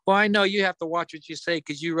 Well, I know you have to watch what you say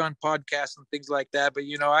because you run podcasts and things like that. But,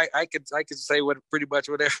 you know, I could say pretty much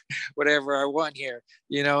whatever I want here,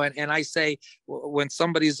 you know, and I say when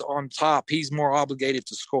somebody's on top, he's more obligated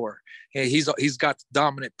to score. He's got the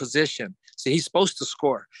dominant position. So he's supposed to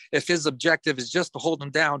score. If his objective is just to hold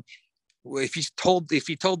him down, if he told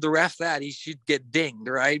the ref that, he should get dinged,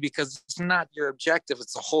 right? Because it's not your objective.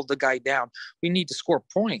 It's to hold the guy down. We need to score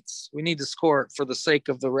points. We need to score for the sake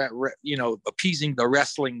of the you know, appeasing the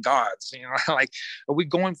wrestling gods. You know, like, are we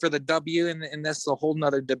going for the W? And that's a whole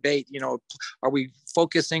nother debate. You know, are we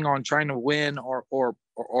focusing on trying to win or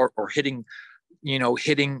hitting, you know,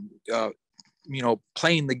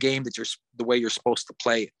 playing the game the way you're supposed to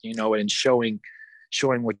play it, you know, and showing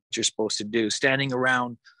what you're supposed to do, standing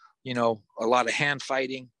around, you know, a lot of hand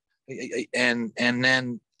fighting and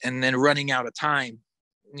then running out of time,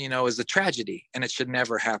 you know, is a tragedy, and it should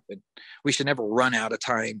never happen. We should never run out of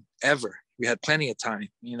time ever. We had plenty of time,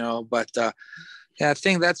 you know, but I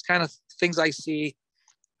think that's kind of things I see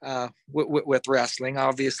with wrestling,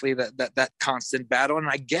 obviously that constant battle. And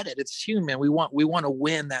I get it. It's human. We want to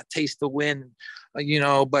win, that taste to win, you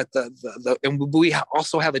know, but and we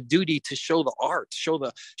also have a duty to show the art, show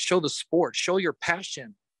the sport, show your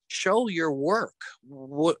passion. Show your work.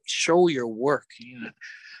 Show your work, you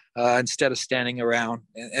know, instead of standing around.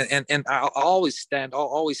 And I'll always stand.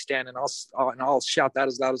 And I'll shout that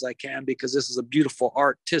as loud as I can, because this is a beautiful,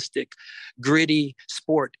 artistic, gritty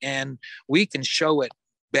sport, and we can show it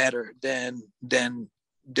better than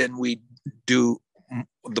we do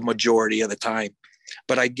the majority of the time.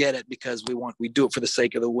 But I get it, because we do it for the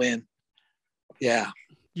sake of the win. Yeah.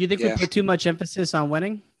 Do you think we put too much emphasis on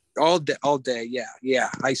winning? All day. Yeah.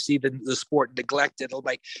 I see the sport neglected.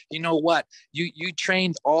 Like, you know what? You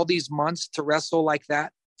trained all these months to wrestle like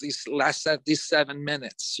that. these 7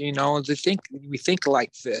 minutes, you know, and we think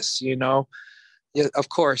like this, you know. Yeah, of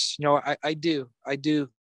course, you know, I do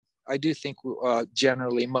think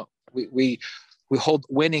generally we hold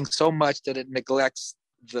winning so much that it neglects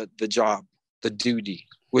the job, the duty,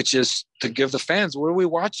 which is to give the fans, what are we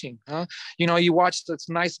watching? Huh? You know, you watch, that's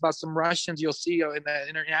nice about some Russians. You'll see in the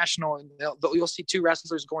international, and you'll see 2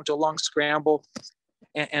 wrestlers going to a long scramble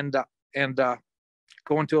and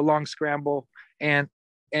going to a long scramble and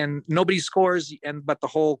nobody scores, but the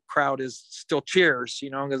whole crowd is still cheers, you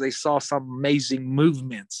know, because they saw some amazing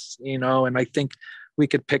movements, you know. And I think we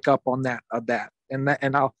could pick up on that,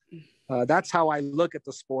 that's how I look at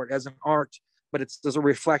the sport, as an art, but it's a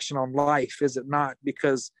reflection on life, is it not?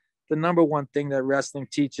 Because the number one thing that wrestling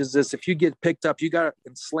teaches is, if you get picked up,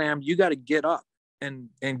 and slammed, you got to get up and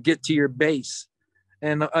get to your base.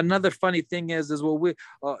 And another funny thing is we,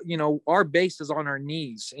 you know, our base is on our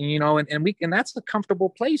knees, and, you know, and that's a comfortable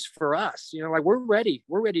place for us, you know, like we're ready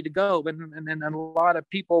to go. And a lot of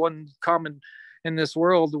people in this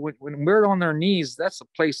world, when we're on their knees, that's a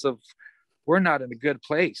place of, we're not in a good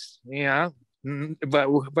place, you know.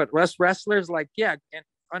 But wrestlers, like, yeah,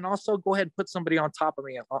 and also go ahead and put somebody on top of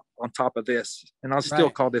me, on top of this, and I'll still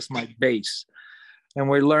call this my base. And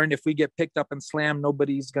we learned, if we get picked up and slammed,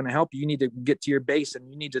 nobody's going to help you. You need to get to your base, and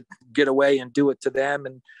you need to get away and do it to them.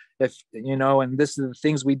 And if, you know, and this is the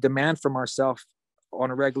things we demand from ourselves on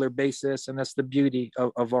a regular basis. And that's the beauty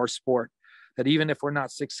of our sport, that even if we're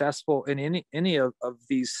not successful in any of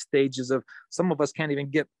these stages of, some of us can't even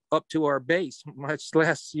get up to our base, much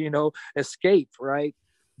less, you know, escape. Right.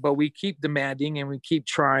 But we keep demanding and we keep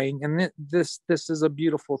trying. And this is a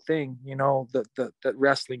beautiful thing, you know, that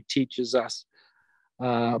wrestling teaches us.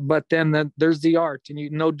 But then there's the art,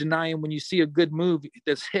 and no denying when you see a good move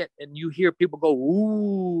that's hit and you hear people go,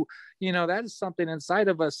 ooh, you know, that is something inside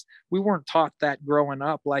of us. We weren't taught that growing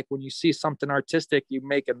up. Like when you see something artistic, you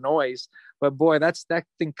make a noise, but boy, that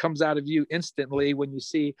thing comes out of you instantly when you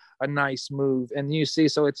see a nice move. And you see,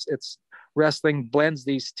 so it's wrestling blends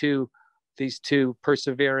these two,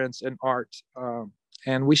 perseverance and art.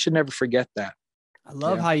 And we should never forget that. I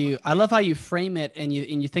love how you frame it, and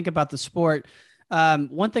you think about the sport.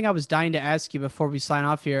 One thing I was dying to ask you before we sign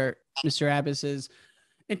off here, Mr. Abas, is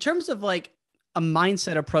in terms of like a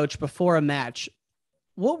mindset approach before a match,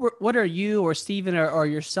 what are you or Steven or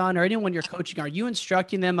your son or anyone you're coaching, are you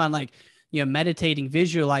instructing them on, like, you know, meditating,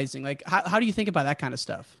 visualizing? Like, how do you think about that kind of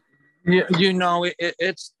stuff? Yeah, you know,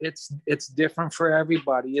 it's different for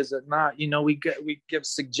everybody, is it not? You know, we give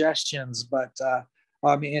suggestions, but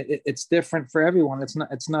I mean, it's different for everyone.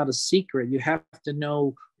 It's not a secret. You have to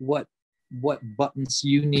know what buttons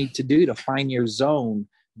you need to do to find your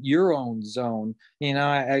own zone. You know,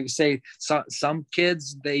 I say some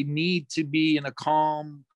kids, they need to be in a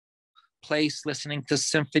calm place listening to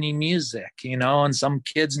symphony music, you know, and some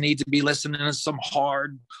kids need to be listening to some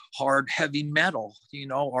hard heavy metal, you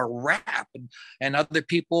know, or rap, and other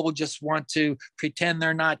people will just want to pretend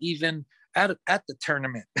they're not even at the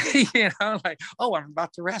tournament, you know, like, oh, I'm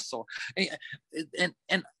about to wrestle,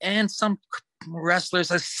 and some wrestlers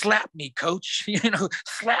say, slap me, coach, you know,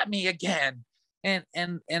 slap me again, and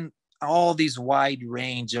all these wide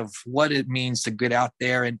range of what it means to get out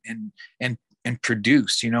there and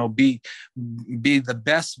produce, you know, be the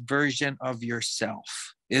best version of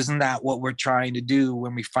yourself. Isn't that what we're trying to do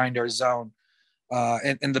when we find our zone,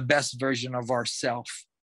 and the best version of ourself?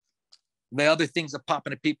 The other things that pop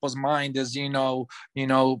into people's mind is, you know,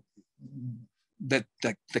 that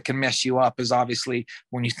can mess you up is obviously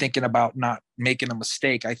when you're thinking about not making a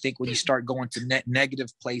mistake. I think when you start going to negative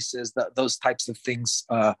places, those types of things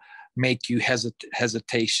make you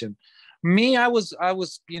hesitation. Me, I was,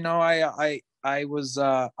 you know, I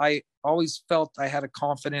always felt I had a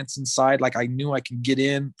confidence inside, like I knew I could get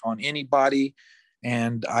in on anybody,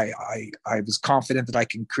 and I was confident that I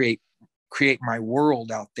can create my world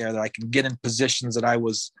out there, that I can get in positions that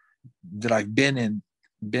I've been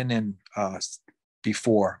in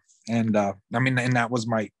before. And I mean, and that was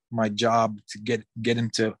my job, to get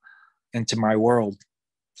into my world.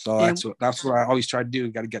 So that's what I always try to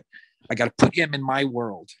do. I got to put him in my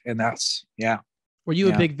world. And that's, yeah. Were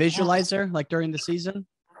you a big visualizer, like during the season?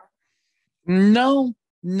 No,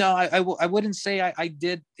 I wouldn't say I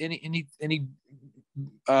did any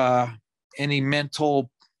mental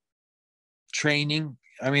training.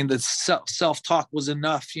 I mean, the self-talk was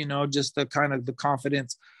enough, you know, just the kind of the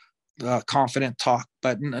confident talk,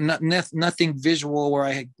 but nothing visual where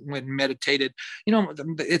I went and meditated. You know,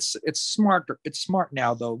 it's smart. It's smart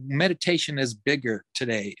now, though. Meditation is bigger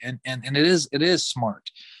today, and it is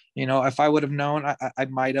smart. You know, if I would have known, I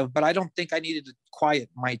might have, but I don't think I needed to quiet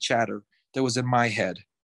my chatter that was in my head.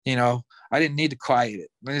 I didn't need to quiet it.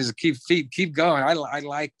 I just keep going. I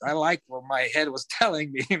like what my head was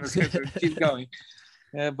telling me. Keep going.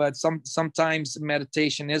 But sometimes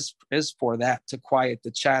meditation is for that, to quiet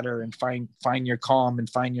the chatter and find your calm and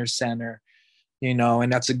find your center,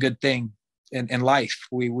 and that's a good thing in life.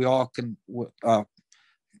 We all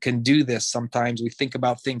can do this. Sometimes we think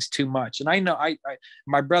about things too much. And I know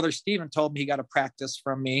my brother Steven told me he got a practice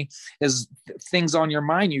from me is things on your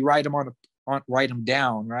mind. You write them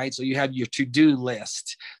down, right? So you have your to-do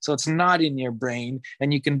list. So it's not in your brain,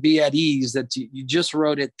 and you can be at ease that you just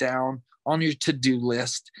wrote it down on your to-do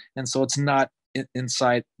list. And so it's not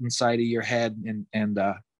inside of your head. And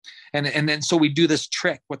then so we do this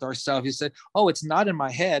trick with ourselves. You said, oh, it's not in my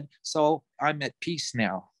head, so I'm at peace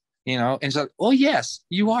now. And so, oh yes,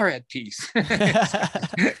 you are at peace.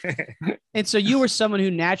 And so you were someone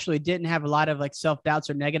who naturally didn't have a lot of like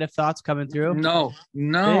self-doubts or negative thoughts coming through? No.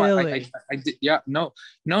 Really? I did. Yeah. No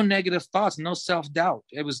negative thoughts, no self-doubt.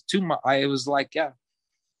 It was too much. I was like, yeah,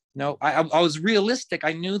 no, I was realistic.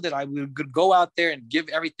 I knew that I would go out there and give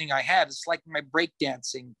everything I had. It's like my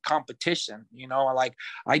breakdancing competition, like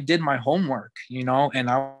I did my homework, and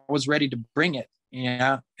I was ready to bring it.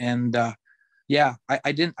 Yeah. And, yeah,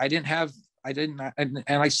 I didn't,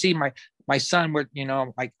 and I see my son where,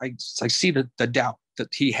 I see the doubt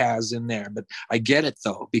that he has in there, but I get it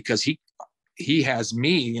though, because he has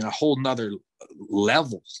me in a whole nother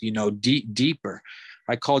level, deeper.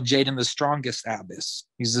 I call Jaden the strongest Abas.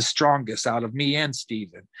 He's the strongest out of me and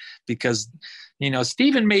Steven, because,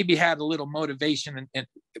 Steven maybe had a little motivation and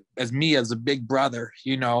as me as a big brother,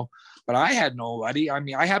 but I had nobody. I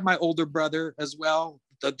mean, I had my older brother as well,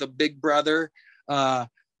 the big brother,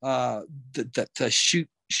 to shoot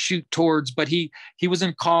towards, but he was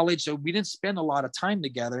in college, so we didn't spend a lot of time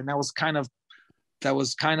together, and there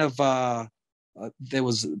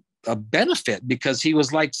was a benefit, because he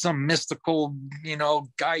was like some mystical,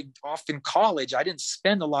 guy off in college. I didn't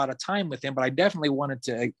spend a lot of time with him, but I definitely wanted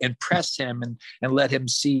to impress him and let him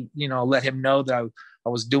see, let him know that I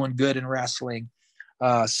was doing good in wrestling.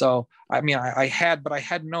 So, I mean, I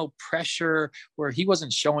had no pressure where he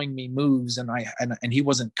wasn't showing me moves and he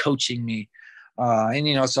wasn't coaching me.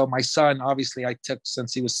 So my son, obviously I took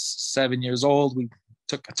since he was 7 years old, I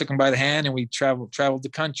took him by the hand and we traveled the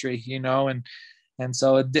country, and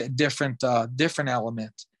so a different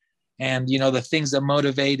element. And, the things that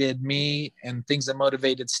motivated me and things that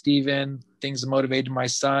motivated Steven, things that motivated my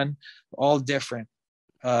son, all different.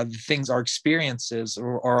 The things, our experiences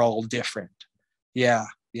are all different. Yeah.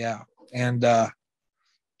 And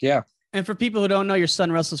yeah. And for people who don't know, your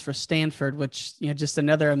son wrestles for Stanford, which, just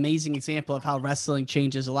another amazing example of how wrestling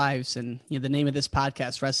changes lives. And, the name of this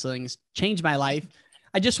podcast, Wrestling's Changed My Life.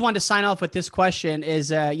 I just wanted to sign off with this question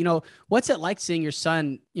is, what's it like seeing your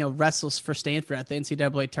son, wrestles for Stanford at the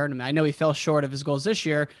NCAA tournament? I know he fell short of his goals this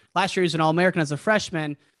year. Last year, he was an All-American as a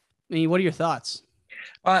freshman. I mean, what are your thoughts?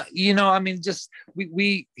 I'm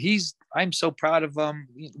so proud of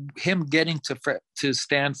him getting to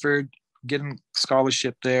Stanford, getting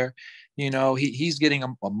scholarship there. He's getting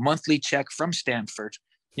a monthly check from Stanford,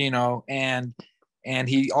 and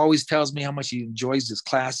he always tells me how much he enjoys his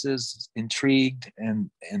classes, intrigued,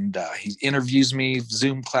 and he interviews me,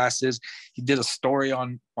 Zoom classes. He did a story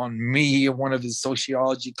on me in one of his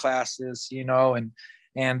sociology classes,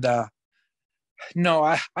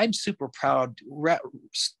 I'm super proud.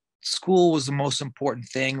 School was the most important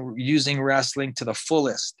thing, using wrestling to the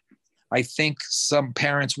fullest. I think some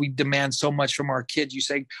parents, we demand so much from our kids. You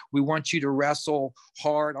say, we want you to wrestle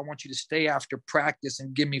hard. I want you to stay after practice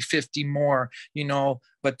and give me 50 more,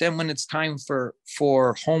 but then when it's time for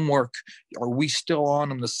homework, are we still on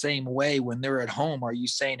them the same way when they're at home? Are you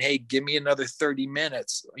saying, hey, give me another 30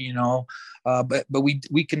 minutes, but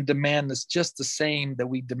we can demand this just the same that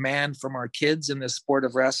we demand from our kids in the sport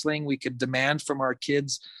of wrestling. We could demand from our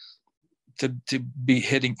kids to be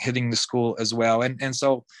hitting the school as well, and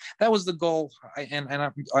so that was the goal. I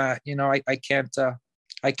can't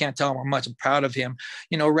tell him how much I'm proud of him.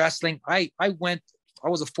 Wrestling. I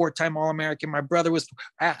was a 4-time All-American. My brother was.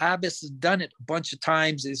 Abas has done it a bunch of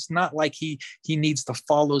times. It's not like he needs to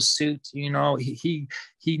follow suit. He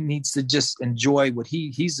needs to just enjoy what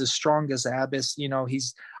he's the strongest Abas.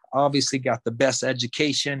 He's obviously got the best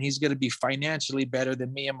education. He's going to be financially better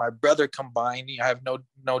than me and my brother combined. I have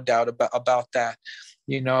no doubt about that,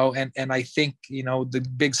 and I think, the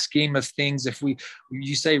big scheme of things, if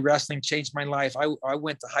you say wrestling changed my life, I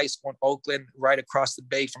went to high school in Oakland, right across the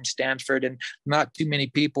bay from Stanford, and not too many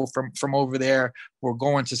people from over there were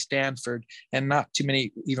going to Stanford, and not too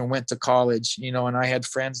many even went to college, and I had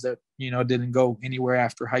friends that, didn't go anywhere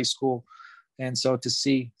after high school. And so to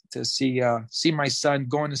see my son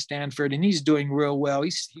going to Stanford, and he's doing real well.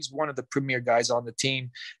 He's one of the premier guys on the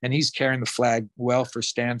team, and he's carrying the flag well for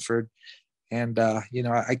Stanford. And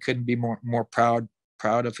I couldn't be more proud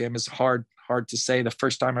of him. It's hard to say. The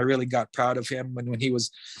first time I really got proud of him when he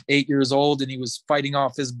was 8 years old and he was fighting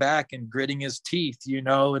off his back and gritting his teeth,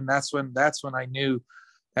 and that's when I knew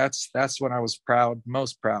that's when I was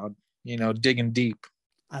most proud, digging deep.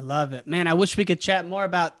 I love it, man. I wish we could chat more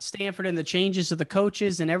about Stanford and the changes of the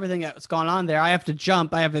coaches and everything that's gone on there. I have to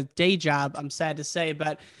jump. I have a day job, I'm sad to say,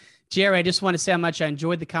 but Gerry, I just want to say how much I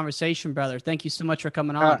enjoyed the conversation, brother. Thank you so much for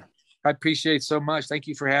coming on. I appreciate so much. Thank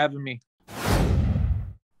you for having me.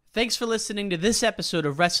 Thanks for listening to this episode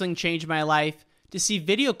of Wrestling Changed My Life. To see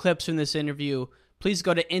video clips from this interview, please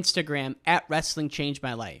go to Instagram at Wrestling Changed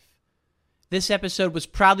My Life. This episode was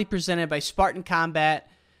proudly presented by Spartan Combat.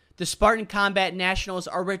 The Spartan Combat Nationals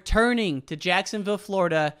are returning to Jacksonville,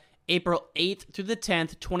 Florida, April 8th through the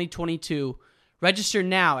 10th, 2022. Register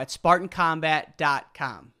now at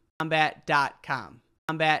SpartanCombat.com. Combat.com.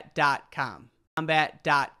 Combat.com.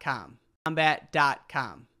 Combat.com.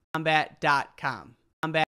 Combat.com. Combat.com.